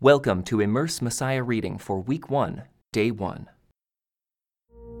Welcome to Immerse Messiah Reading for Week 1, Day 1.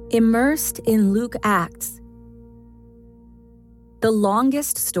 Immersed in Luke Acts. The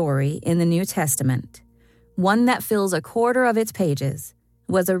longest story in the New Testament, one that fills a quarter of its pages,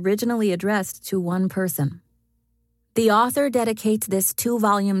 was originally addressed to one person. The author dedicates this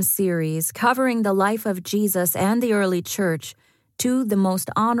 2-volume series covering the life of Jesus and the early church to the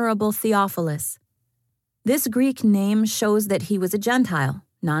most honorable Theophilus. This Greek name shows that he was a Gentile,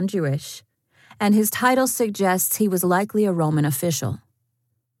 non-Jewish, and his title suggests he was likely a Roman official.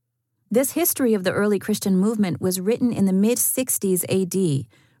 This history of the early Christian movement was written in the mid-60s AD,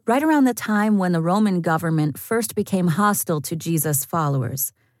 right around the time when the Roman government first became hostile to Jesus'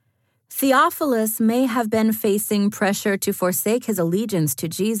 followers. Theophilus may have been facing pressure to forsake his allegiance to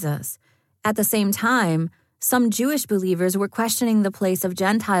Jesus. At the same time, some Jewish believers were questioning the place of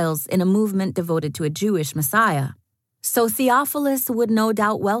Gentiles in a movement devoted to a Jewish Messiah. So Theophilus would no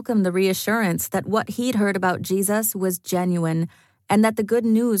doubt welcome the reassurance that what he'd heard about Jesus was genuine and that the good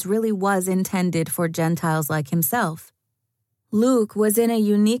news really was intended for Gentiles like himself. Luke was in a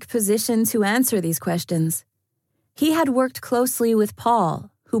unique position to answer these questions. He had worked closely with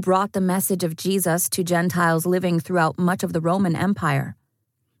Paul, who brought the message of Jesus to Gentiles living throughout much of the Roman Empire.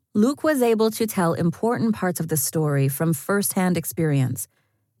 Luke was able to tell important parts of the story from first-hand experience,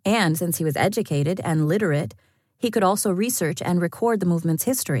 and since he was educated and literate, he could also research and record the movement's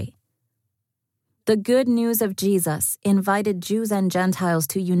history. The good news of Jesus invited Jews and Gentiles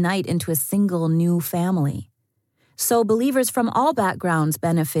to unite into a single new family. So believers from all backgrounds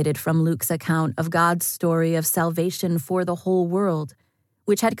benefited from Luke's account of God's story of salvation for the whole world,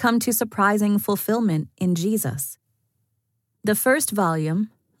 which had come to surprising fulfillment in Jesus. The first volume,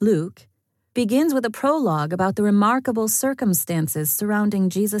 Luke, begins with a prologue about the remarkable circumstances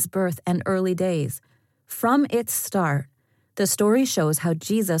surrounding Jesus' birth and early days. From its start, the story shows how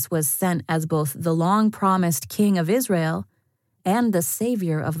Jesus was sent as both the long-promised King of Israel and the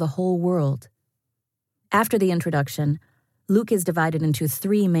Savior of the whole world. After the introduction, Luke is divided into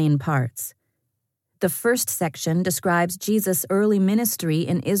 3 main parts. The first section describes Jesus' early ministry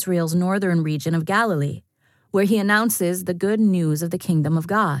in Israel's northern region of Galilee, where he announces the good news of the kingdom of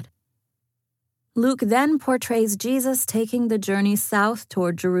God. Luke then portrays Jesus taking the journey south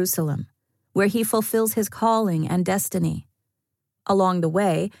toward Jerusalem, where he fulfills his calling and destiny. Along the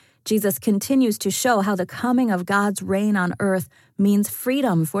way, Jesus continues to show how the coming of God's reign on earth means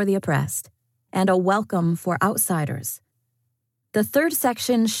freedom for the oppressed and a welcome for outsiders. The third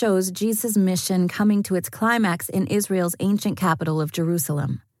section shows Jesus' mission coming to its climax in Israel's ancient capital of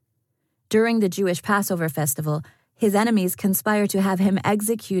Jerusalem. During the Jewish Passover festival, his enemies conspire to have him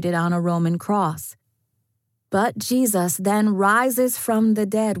executed on a Roman cross. But Jesus then rises from the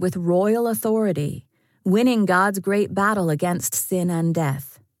dead with royal authority, winning God's great battle against sin and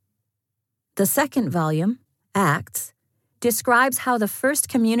death. The second volume, Acts, describes how the first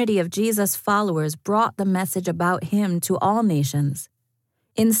community of Jesus' followers brought the message about him to all nations.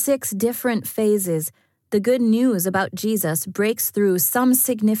 In 6 different phases, the good news about Jesus breaks through some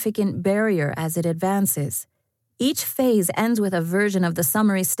significant barrier as it advances. Each phase ends with a version of the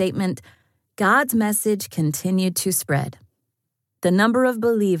summary statement, God's message continued to spread. The number of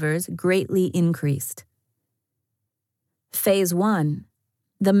believers greatly increased. Phase 1.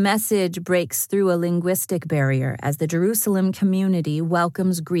 The message breaks through a linguistic barrier as the Jerusalem community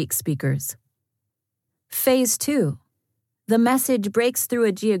welcomes Greek speakers. Phase 2. The message breaks through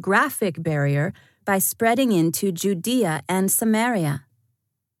a geographic barrier by spreading into Judea and Samaria.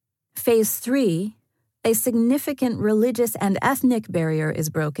 Phase 3. A significant religious and ethnic barrier is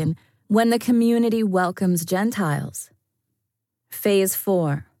broken when the community welcomes Gentiles. Phase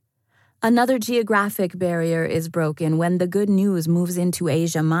 4. Another geographic barrier is broken when the good news moves into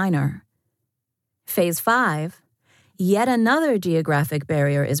Asia Minor. Phase 5. Yet another geographic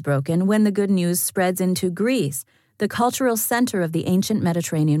barrier is broken when the good news spreads into Greece, the cultural center of the ancient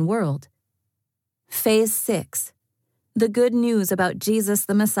Mediterranean world. Phase 6. The good news about Jesus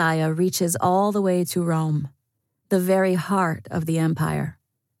the Messiah reaches all the way to Rome, the very heart of the empire.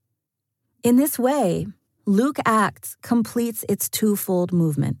 In this way, Luke Acts completes its twofold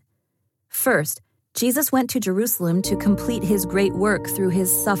movement. First, Jesus went to Jerusalem to complete his great work through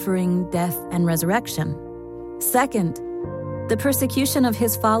his suffering, death, and resurrection. Second, the persecution of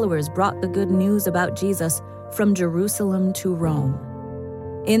his followers brought the good news about Jesus from Jerusalem to Rome.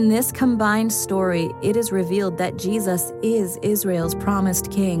 In this combined story, it is revealed that Jesus is Israel's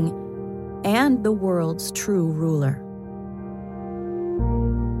promised king and the world's true ruler.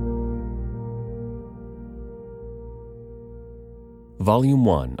 Volume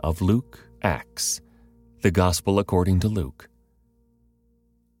 1 of Luke, Acts, The Gospel according to Luke.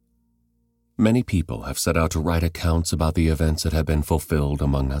 Many people have set out to write accounts about the events that have been fulfilled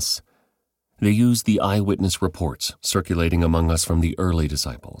among us. They use the eyewitness reports circulating among us from the early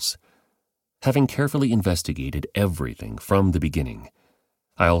disciples. Having carefully investigated everything from the beginning,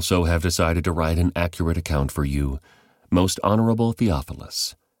 I also have decided to write an accurate account for you, most honorable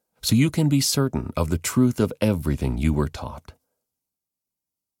Theophilus, so you can be certain of the truth of everything you were taught.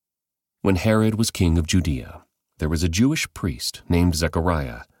 When Herod was king of Judea, there was a Jewish priest named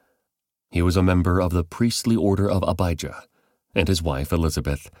Zechariah. He was a member of the priestly order of Abijah, and his wife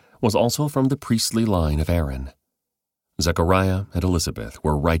Elizabeth was also from the priestly line of Aaron. Zechariah and Elizabeth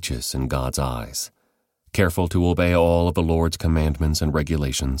were righteous in God's eyes, careful to obey all of the Lord's commandments and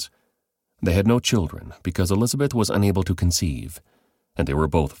regulations. They had no children because Elizabeth was unable to conceive, and they were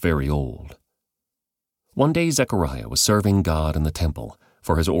both very old. One day Zechariah was serving God in the temple,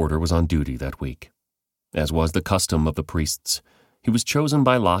 for his order was on duty that week. As was the custom of the priests, he was chosen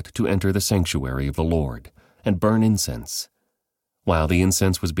by lot to enter the sanctuary of the Lord and burn incense. While the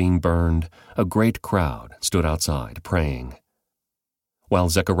incense was being burned, a great crowd stood outside praying. While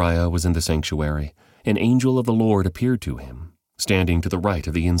Zechariah was in the sanctuary, an angel of the Lord appeared to him, standing to the right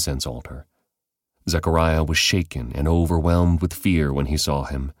of the incense altar. Zechariah was shaken and overwhelmed with fear when he saw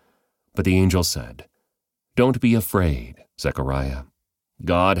him, but the angel said, "Don't be afraid, Zechariah.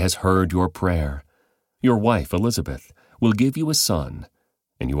 God has heard your prayer. Your wife, Elizabeth, will give you a son,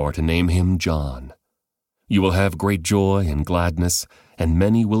 and you are to name him John. You will have great joy and gladness, and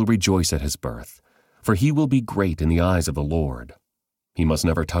many will rejoice at his birth, for he will be great in the eyes of the Lord. He must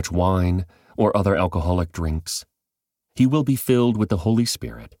never touch wine or other alcoholic drinks. He will be filled with the Holy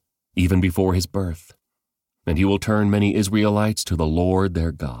Spirit, even before his birth, and he will turn many Israelites to the Lord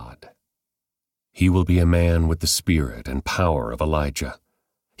their God. He will be a man with the spirit and power of Elijah.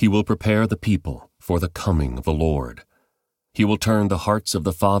 He will prepare the people for the coming of the Lord. He will turn the hearts of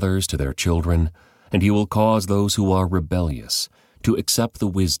the fathers to their children, and he will cause those who are rebellious to accept the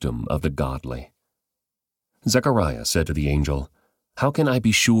wisdom of the godly." Zechariah said to the angel, "How can I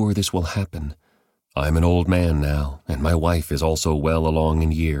be sure this will happen? I am an old man now, and my wife is also well along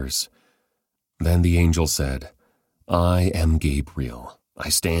in years." Then the angel said, "I am Gabriel. I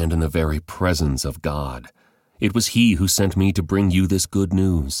stand in the very presence of God. It was he who sent me to bring you this good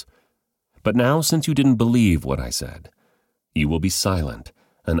news. But now, since you didn't believe what I said, you will be silent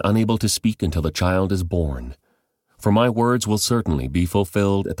and unable to speak until the child is born, for my words will certainly be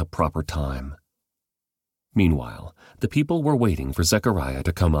fulfilled at the proper time." Meanwhile, the people were waiting for Zechariah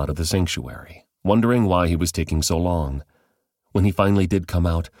to come out of the sanctuary, wondering why he was taking so long. When he finally did come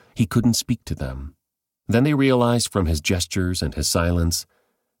out, he couldn't speak to them. Then they realized from his gestures and his silence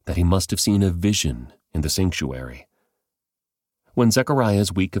that he must have seen a vision in the sanctuary. When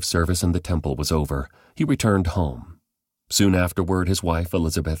Zechariah's week of service in the temple was over, he returned home. Soon afterward, his wife,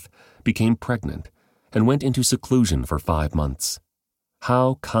 Elizabeth, became pregnant and went into seclusion for 5 months.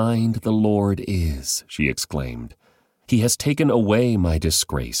 "How kind the Lord is," she exclaimed. "He has taken away my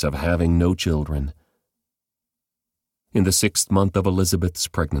disgrace of having no children." In the 6th month of Elizabeth's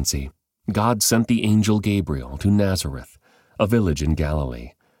pregnancy, God sent the angel Gabriel to Nazareth, a village in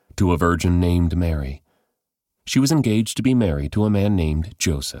Galilee, to a virgin named Mary. She was engaged to be married to a man named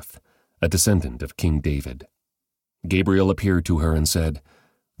Joseph, a descendant of King David. Gabriel appeared to her and said,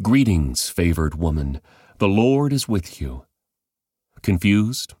 "Greetings, favored woman, the Lord is with you."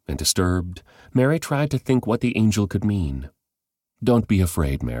 Confused and disturbed, Mary tried to think what the angel could mean. "Don't be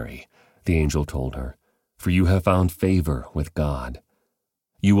afraid, Mary," the angel told her, "for you have found favor with God.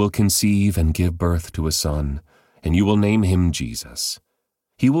 You will conceive and give birth to a son, and you will name him Jesus.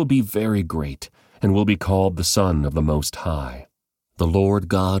 He will be very great and will be called the Son of the Most High. The Lord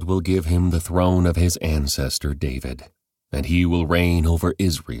God will give him the throne of his ancestor David, and he will reign over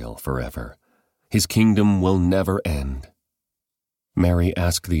Israel forever. His kingdom will never end." Mary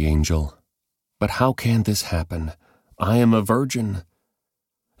asked the angel, "But how can this happen? I am a virgin."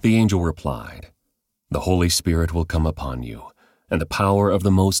 The angel replied, "The Holy Spirit will come upon you, and the power of the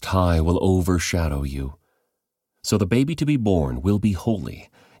Most High will overshadow you. So the baby to be born will be holy,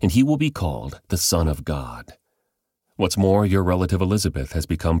 and he will be called the Son of God. What's more, your relative Elizabeth has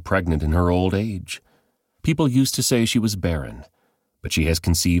become pregnant in her old age. People used to say she was barren, but she has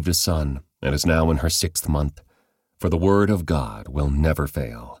conceived a son and is now in her 6th month, for the word of God will never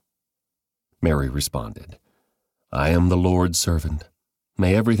fail." Mary responded, "I am the Lord's servant.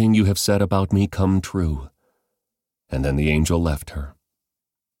 May everything you have said about me come true." And then the angel left her.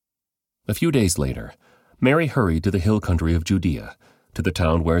 A few days later, Mary hurried to the hill country of Judea, to the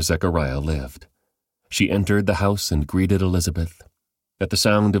town where Zechariah lived. She entered the house and greeted Elizabeth. At the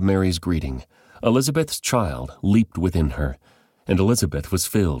sound of Mary's greeting, Elizabeth's child leaped within her, and Elizabeth was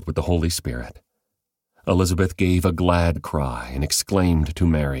filled with the Holy Spirit. Elizabeth gave a glad cry and exclaimed to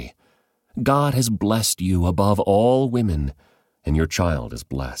Mary, "God has blessed you above all women, and your child is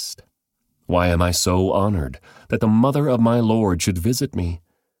blessed. Why am I so honored that the mother of my Lord should visit me?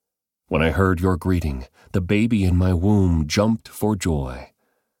 When I heard your greeting, the baby in my womb jumped for joy.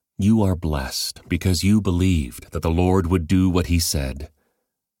 You are blessed because you believed that the Lord would do what he said."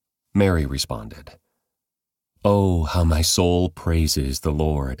 Mary responded, "Oh, how my soul praises the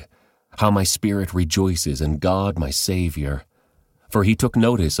Lord, how my spirit rejoices in God my Savior. For he took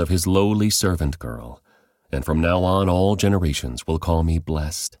notice of his lowly servant girl, and from now on all generations will call me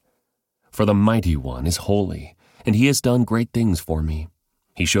blessed. For the Mighty One is holy, and he has done great things for me.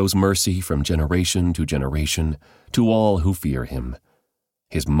 He shows mercy from generation to generation to all who fear him.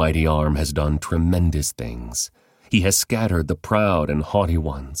 His mighty arm has done tremendous things. He has scattered the proud and haughty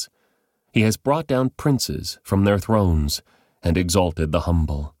ones. He has brought down princes from their thrones and exalted the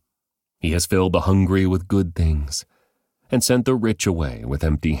humble. He has filled the hungry with good things and sent the rich away with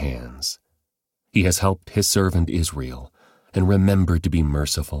empty hands. He has helped his servant Israel and remembered to be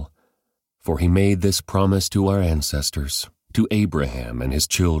merciful, for he made this promise to our ancestors, to Abraham and his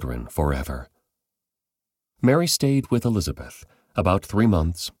children forever." Mary stayed with Elizabeth about 3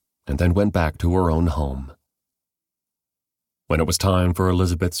 months and then went back to her own home. When it was time for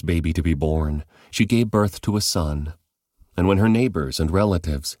Elizabeth's baby to be born, she gave birth to a son, and when her neighbors and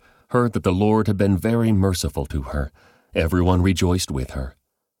relatives heard that the Lord had been very merciful to her, everyone rejoiced with her.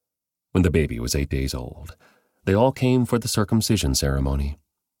 When the baby was 8 days old, they all came for the circumcision ceremony.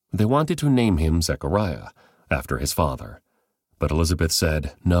 They wanted to name him Zechariah, after his father, but Elizabeth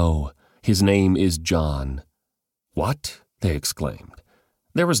said, "No, his name is John." "What?" they exclaimed.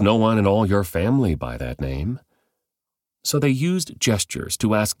 "There is no one in all your family by that name." So they used gestures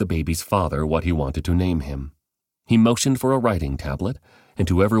to ask the baby's father what he wanted to name him. He motioned for a writing tablet, and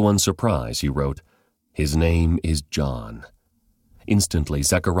to everyone's surprise he wrote, "His name is John." Instantly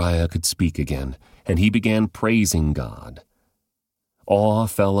Zechariah could speak again, and he began praising God. Awe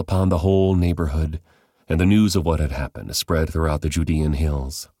fell upon the whole neighborhood, and the news of what had happened spread throughout the Judean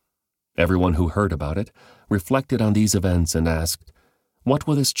hills. Everyone who heard about it reflected on these events and asked, "What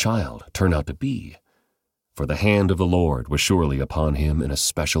will this child turn out to be?" For the hand of the Lord was surely upon him in a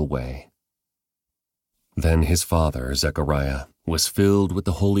special way. Then his father, Zechariah, was filled with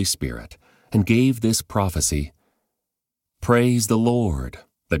the Holy Spirit and gave this prophecy, "Praise the Lord,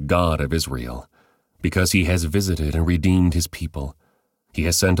 the God of Israel, because he has visited and redeemed his people. He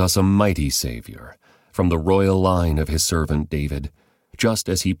has sent us a mighty Savior from the royal line of his servant David, just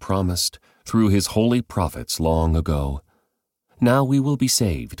as he promised through his holy prophets long ago. Now we will be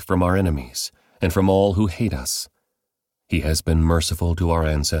saved from our enemies and from all who hate us. He has been merciful to our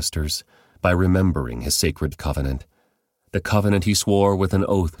ancestors by remembering his sacred covenant, the covenant he swore with an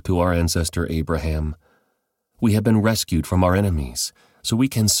oath to our ancestor Abraham. We have been rescued from our enemies, so we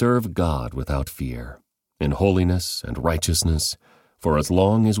can serve God without fear, in holiness and righteousness, for as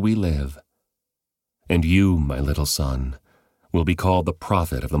long as we live. And you, my little son, will be called the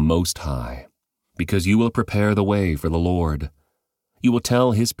prophet of the Most High, because you will prepare the way for the Lord. You will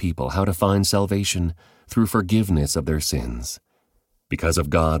tell his people how to find salvation through forgiveness of their sins. Because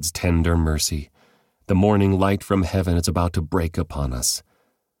of God's tender mercy, the morning light from heaven is about to break upon us,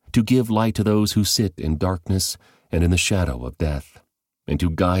 to give light to those who sit in darkness and in the shadow of death, and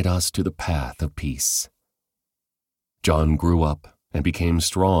to guide us to the path of peace." John grew up and became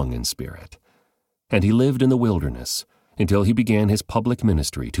strong in spirit, and he lived in the wilderness until he began his public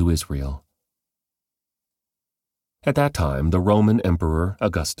ministry to Israel. At that time, the Roman Emperor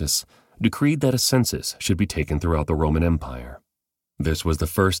Augustus decreed that a census should be taken throughout the Roman Empire. This was the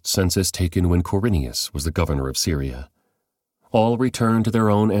first census taken when Quirinius was the governor of Syria. All returned to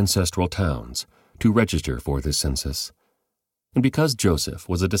their own ancestral towns to register for this census. And because Joseph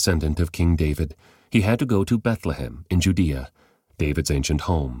was a descendant of King David, he had to go to Bethlehem in Judea, David's ancient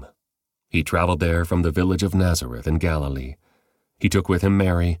home. He traveled there from the village of Nazareth in Galilee. He took with him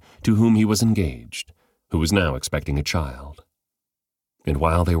Mary, to whom he was engaged, who was now expecting a child. And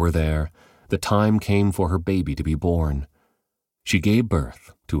while they were there, the time came for her baby to be born. She gave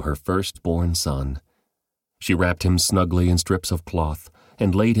birth to her firstborn son. She wrapped him snugly in strips of cloth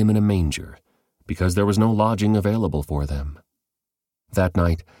and laid him in a manger, because there was no lodging available for them. That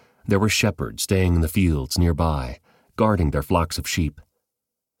night, there were shepherds staying in the fields nearby, guarding their flocks of sheep.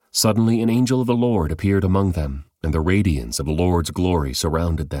 Suddenly an angel of the Lord appeared among them, and the radiance of the Lord's glory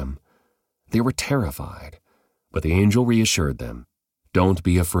surrounded them. They were terrified, but the angel reassured them. "Don't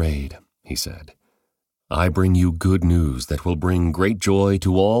be afraid," he said. "I bring you good news that will bring great joy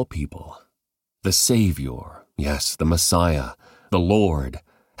to all people. The Savior, yes, the Messiah, the Lord,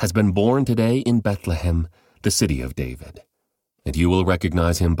 has been born today in Bethlehem, the city of David. And you will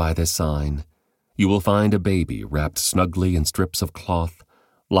recognize him by this sign. You will find a baby wrapped snugly in strips of cloth,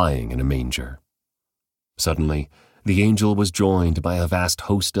 lying in a manger." Suddenly, the angel was joined by a vast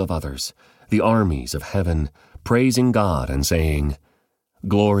host of others, the armies of heaven, praising God and saying,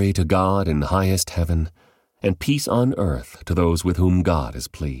 "Glory to God in the highest heaven, and peace on earth to those with whom God is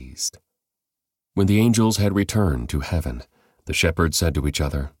pleased." When the angels had returned to heaven, the shepherds said to each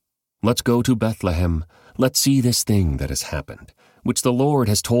other, "Let's go to Bethlehem. Let's see this thing that has happened, which the Lord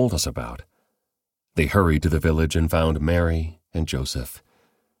has told us about." They hurried to the village and found Mary and Joseph,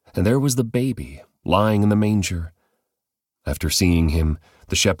 and there was the baby lying in the manger. After seeing him,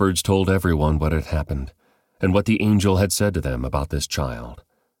 the shepherds told everyone what had happened, and what the angel had said to them about this child.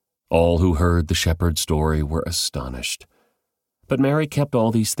 All who heard the shepherd's story were astonished. But Mary kept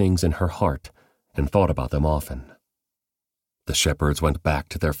all these things in her heart and thought about them often. The shepherds went back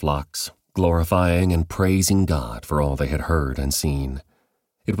to their flocks, glorifying and praising God for all they had heard and seen.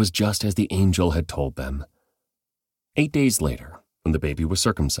 It was just as the angel had told them. 8 days later, when the baby was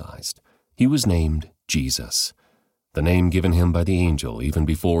circumcised, he was named Jesus, the name given him by the angel even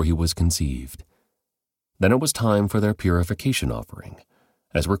before he was conceived. Then it was time for their purification offering,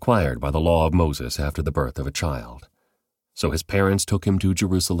 as required by the law of Moses after the birth of a child. So his parents took him to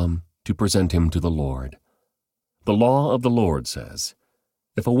Jerusalem to present him to the Lord. The law of the Lord says,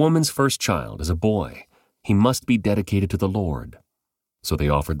 if a woman's first child is a boy, he must be dedicated to the Lord. So they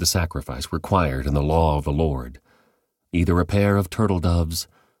offered the sacrifice required in the law of the Lord, either a pair of turtle doves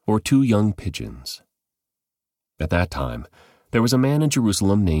or 2 young pigeons. At that time, there was a man in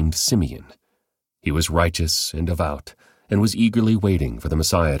Jerusalem named Simeon. He was righteous and devout, and was eagerly waiting for the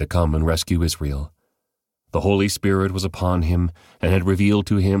Messiah to come and rescue Israel. The Holy Spirit was upon him and had revealed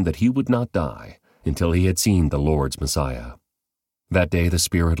to him that he would not die until he had seen the Lord's Messiah. That day the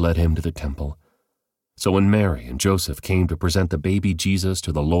Spirit led him to the temple. So when Mary and Joseph came to present the baby Jesus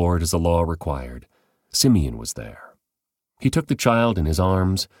to the Lord as the law required, Simeon was there. He took the child in his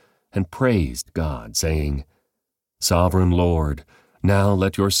arms and praised God, saying, "Sovereign Lord, now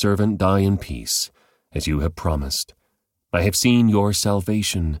let your servant die in peace, as you have promised. I have seen your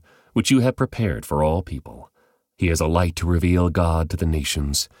salvation, which you have prepared for all people. He is a light to reveal God to the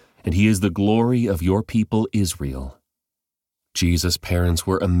nations, and he is the glory of your people Israel." Jesus' parents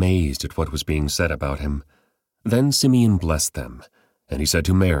were amazed at what was being said about him. Then Simeon blessed them, and he said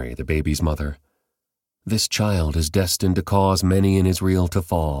to Mary, the baby's mother, "This child is destined to cause many in Israel to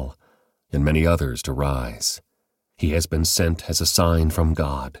fall, and many others to rise. He has been sent as a sign from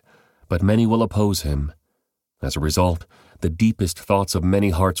God, but many will oppose him. As a result, the deepest thoughts of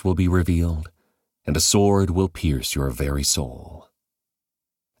many hearts will be revealed, and a sword will pierce your very soul."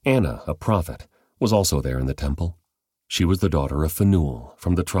 Anna, a prophet, was also there in the temple. She was the daughter of Phanuel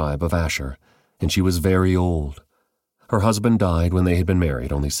from the tribe of Asher, and she was very old. Her husband died when they had been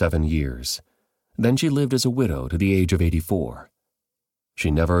married only 7 years. Then she lived as a widow to the age of 84.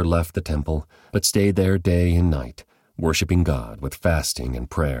 She never left the temple, but stayed there day and night, worshiping God with fasting and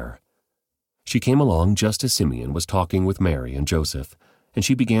prayer. She came along just as Simeon was talking with Mary and Joseph, and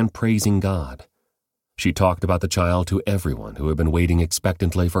she began praising God. She talked about the child to everyone who had been waiting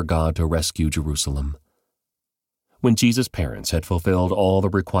expectantly for God to rescue Jerusalem. When Jesus' parents had fulfilled all the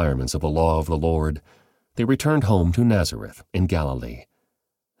requirements of the law of the Lord, they returned home to Nazareth in Galilee.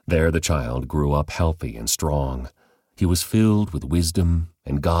 There the child grew up healthy and strong. He was filled with wisdom,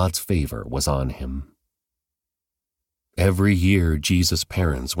 and God's favor was on him. Every year Jesus'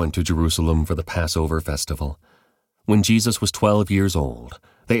 parents went to Jerusalem for the Passover festival. When Jesus was 12 years old,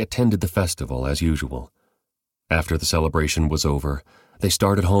 they attended the festival as usual. After the celebration was over, they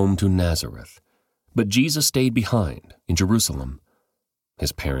started home to Nazareth. But Jesus stayed behind in Jerusalem.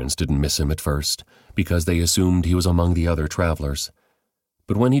 His parents didn't miss him at first because they assumed he was among the other travelers.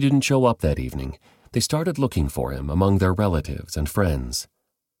 But when he didn't show up that evening, they started looking for him among their relatives and friends.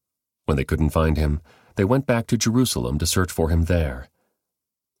 When they couldn't find him, they went back to Jerusalem to search for him there.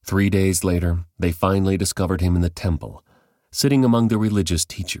 3 days later, they finally discovered him in the temple, sitting among the religious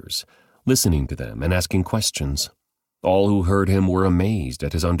teachers, listening to them and asking questions. All who heard him were amazed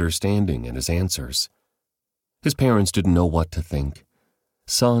at his understanding and his answers. His parents didn't know what to think.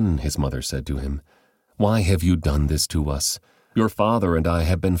 "Son," his mother said to him, "why have you done this to us? Your father and I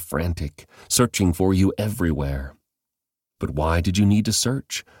have been frantic, searching for you everywhere." "But why did you need to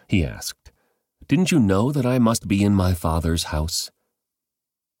search?" he asked. "Didn't you know that I must be in my father's house?"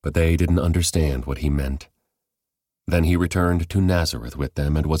 But they didn't understand what he meant. Then he returned to Nazareth with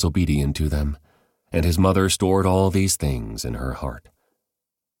them and was obedient to them, and his mother stored all these things in her heart.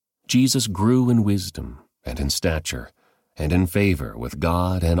 Jesus grew in wisdom and in stature and in favor with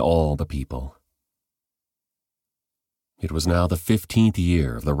God and all the people. It was now the 15th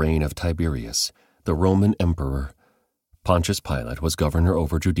year of the reign of Tiberius, the Roman emperor. Pontius Pilate was governor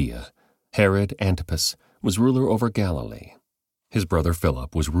over Judea. Herod Antipas was ruler over Galilee. His brother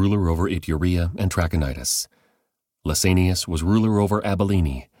Philip was ruler over Iturea and Trachonitis. Lysanias was ruler over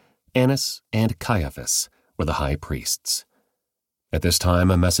Abilene. Annas and Caiaphas were the high priests. At this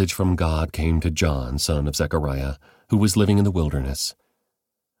time a message from God came to John, son of Zechariah, who was living in the wilderness.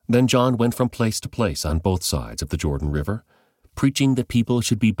 Then John went from place to place on both sides of the Jordan River, preaching that people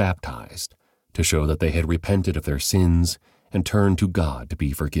should be baptized, to show that they had repented of their sins and turned to God to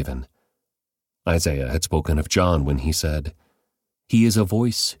be forgiven. Isaiah had spoken of John when he said, "He is a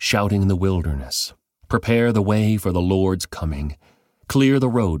voice shouting in the wilderness, 'Prepare the way for the Lord's coming. Clear the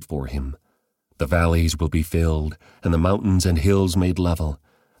road for him. The valleys will be filled, and the mountains and hills made level.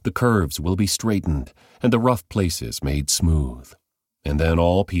 The curves will be straightened, and the rough places made smooth. And then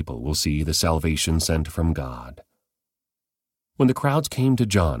all people will see the salvation sent from God.'" When the crowds came to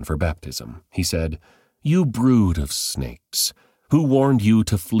John for baptism, he said, "You brood of snakes, who warned you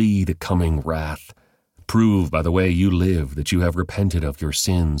to flee the coming wrath? Prove by the way you live that you have repented of your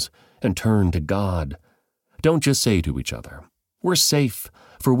sins and turned to God. Don't just say to each other, 'We're safe,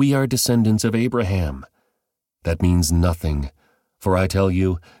 for we are descendants of Abraham.' That means nothing, for I tell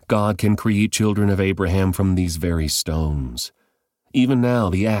you, God can create children of Abraham from these very stones. Even now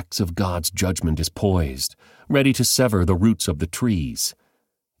the axe of God's judgment is poised, ready to sever the roots of the trees.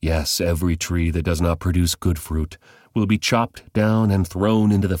 Yes, every tree that does not produce good fruit will be chopped down and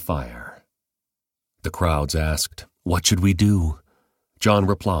thrown into the fire." The crowds asked, "What should we do?" John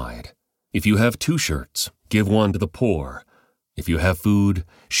replied, "If you have 2 shirts, give one to the poor. If you have food,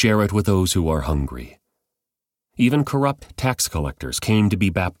 share it with those who are hungry." Even corrupt tax collectors came to be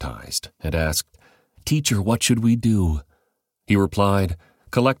baptized and asked, "Teacher, what should we do?" He replied,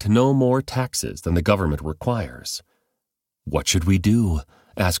 "Collect no more taxes than the government requires." "What should we do?"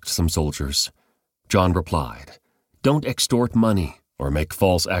 asked some soldiers. John replied, "Don't extort money or make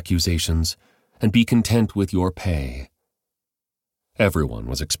false accusations, and be content with your pay." Everyone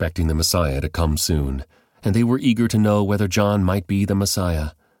was expecting the Messiah to come soon, and they were eager to know whether John might be the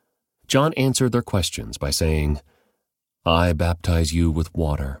Messiah. John answered their questions by saying, "I baptize you with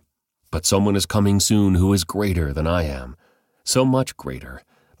water, but someone is coming soon who is greater than I am, so much greater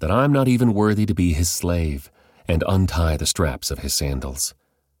that I'm not even worthy to be his slave and untie the straps of his sandals.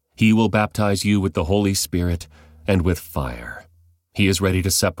 He will baptize you with the Holy Spirit and with fire. He is ready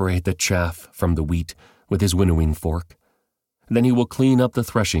to separate the chaff from the wheat with his winnowing fork. Then he will clean up the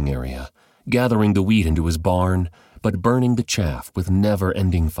threshing area, gathering the wheat into his barn, but burning the chaff with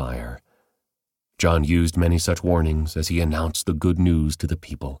never-ending fire." John used many such warnings as he announced the good news to the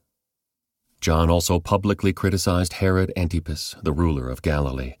people. John also publicly criticized Herod Antipas, the ruler of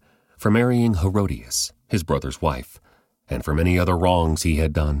Galilee, for marrying Herodias, his brother's wife, and for many other wrongs he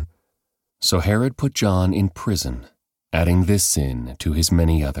had done. So Herod put John in prison, adding this sin to his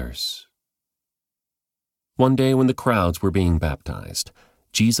many others. One day when the crowds were being baptized,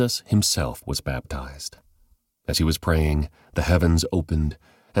 Jesus himself was baptized. As he was praying, the heavens opened,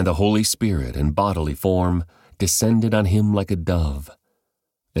 and the Holy Spirit in bodily form descended on him like a dove.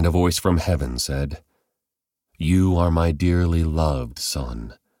 And a voice from heaven said, "You are my dearly loved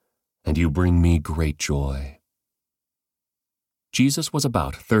Son, and you bring me great joy." Jesus was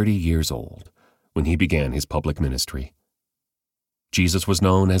about 30 years old when he began his public ministry. Jesus was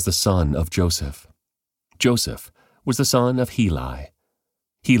known as the son of Joseph. Joseph was the son of Heli.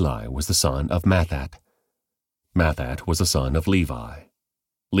 Heli was the son of Mathat. Mathat was the son of Levi.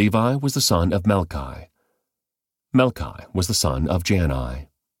 Levi was the son of Melchi. Melchi was the son of Janai.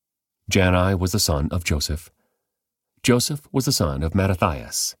 Janai was the son of Joseph. Joseph was the son of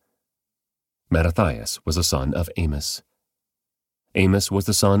Mattathias. Mattathias was the son of Amos. Amos was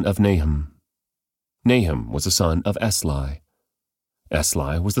the son of Nahum. Nahum was the son of Esli.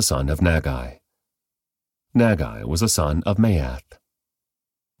 Esli was the son of Nagai. Nagai was the son of Maath.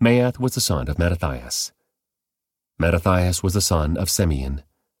 Maath was the son of Mattathias. Mattathias was the son of Simeon.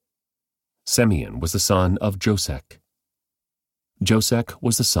 Simeon was the son of Josech. Josech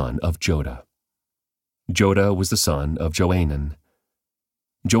was the son of Joda. Joda was the son of Joanan.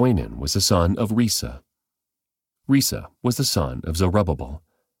 Joanan was the son of Risa. Risa was the son of Zerubbabel.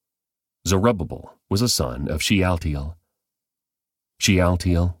 Zerubbabel was the son of Shealtiel.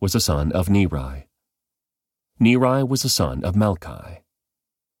 Shealtiel was the son of Neri. Neri was the son of Melchi.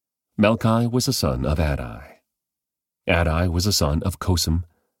 Melchi was the son of Adai. Adai was the son of Cosam.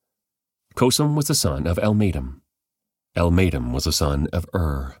 Cosam was the son of Elmadam. Elmadam was the son of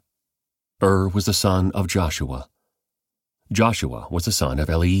Ur. Ur was the son of Joshua. Joshua was the son of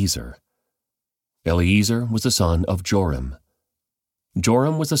Eliezer. Eliezer was the son of Joram.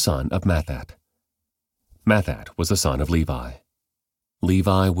 Joram was the son of Mathat. Mathat was the son of Levi.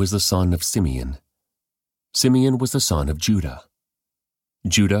 Levi was the son of Simeon. Simeon was the son of Judah.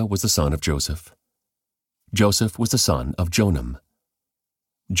 Judah was the son of Joseph. Joseph was the son of Jonam.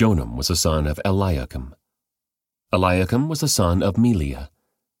 Jonam was the son of Eliakim. Eliakim was the son of Melea.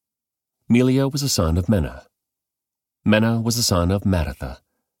 Melea was the son of Menah. Menah was the son of Mattatha.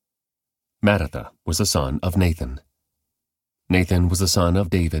 Mattatha was the son of Nathan. Nathan was the son of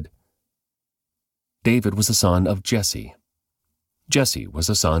David. David was the son of Jesse. Jesse was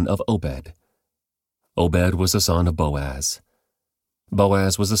the son of Obed. Obed was the son of Boaz.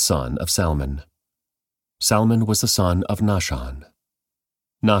 Boaz was the son of Salmon. Salmon was the son of Nahshon.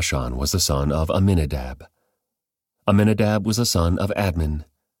 Nahshon was the son of Amminadab. Amminadab was the son of Admin.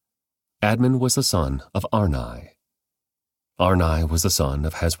 Admin was the son of Arni. Arni was the son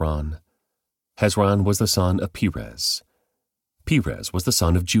of Hezron. Hezron was the son of Perez. Perez was the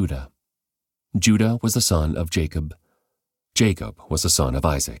son of Judah. Judah was the son of Jacob. Jacob was the son of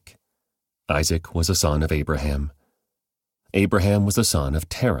Isaac. Isaac was the son of Abraham. Abraham was the son of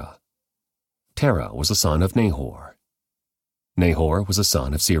Terah. Terah was the son of Nahor. Nahor was the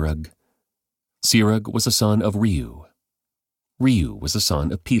son of Serug. Serug was the son of Reu. Reu was the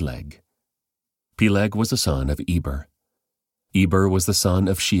son of Peleg. Peleg was the son of Eber. Eber was the son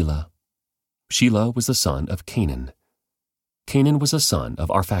of Shelah. Shelah was the son of Canaan. Canaan was the son of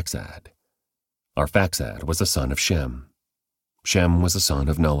Arphaxad. Arphaxad was the son of Shem. Shem was the son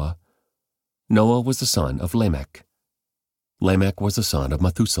of Noah. Noah was the son of Lamech. Lamech was the son of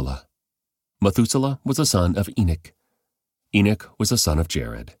Methuselah. Methuselah was the son of Enoch. Enoch was the son of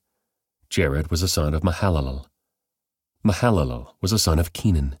Jared. Jared was the son of Mahalalel. Mahalalel was the son of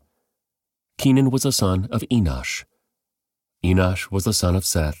Kenan. Kenan was the son of Enosh. Enosh was the son of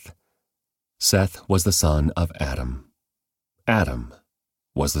Seth. Seth was the son of Adam. Adam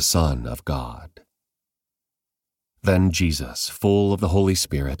was the Son of God. Then Jesus, full of the Holy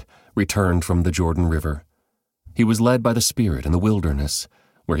Spirit, returned from the Jordan River. He was led by the Spirit in the wilderness,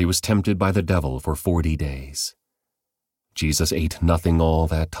 where he was tempted by the devil for 40 days. Jesus ate nothing all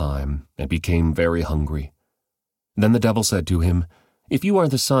that time and became very hungry. Then the devil said to him, "If you are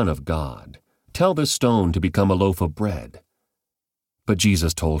the Son of God, tell this stone to become a loaf of bread." But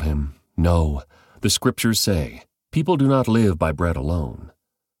Jesus told him, "No, the Scriptures say, people do not live by bread alone."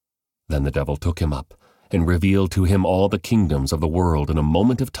 Then the devil took him up and revealed to him all the kingdoms of the world in a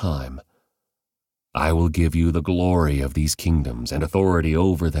moment of time. "I will give you the glory of these kingdoms and authority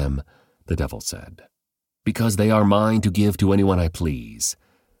over them," the devil said, "because they are mine to give to anyone I please.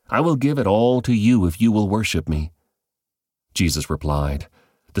 I will give it all to you if you will worship me." Jesus replied,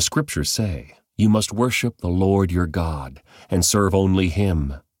 "The Scriptures say, you must worship the Lord your God and serve only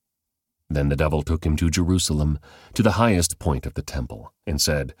him." Then the devil took him to Jerusalem, to the highest point of the temple, and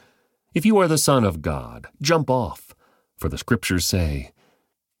said, "If you are the Son of God, jump off, for the Scriptures say,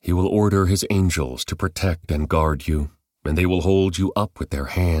 he will order his angels to protect and guard you, and they will hold you up with their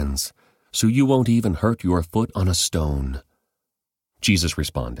hands, so you won't even hurt your foot on a stone." Jesus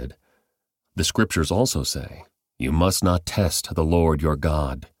responded, "The Scriptures also say, you must not test the Lord your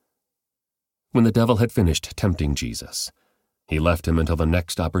God." When the devil had finished tempting Jesus, he left him until the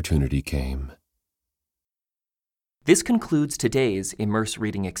next opportunity came. This concludes today's Immerse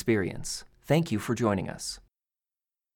reading experience. Thank you for joining us.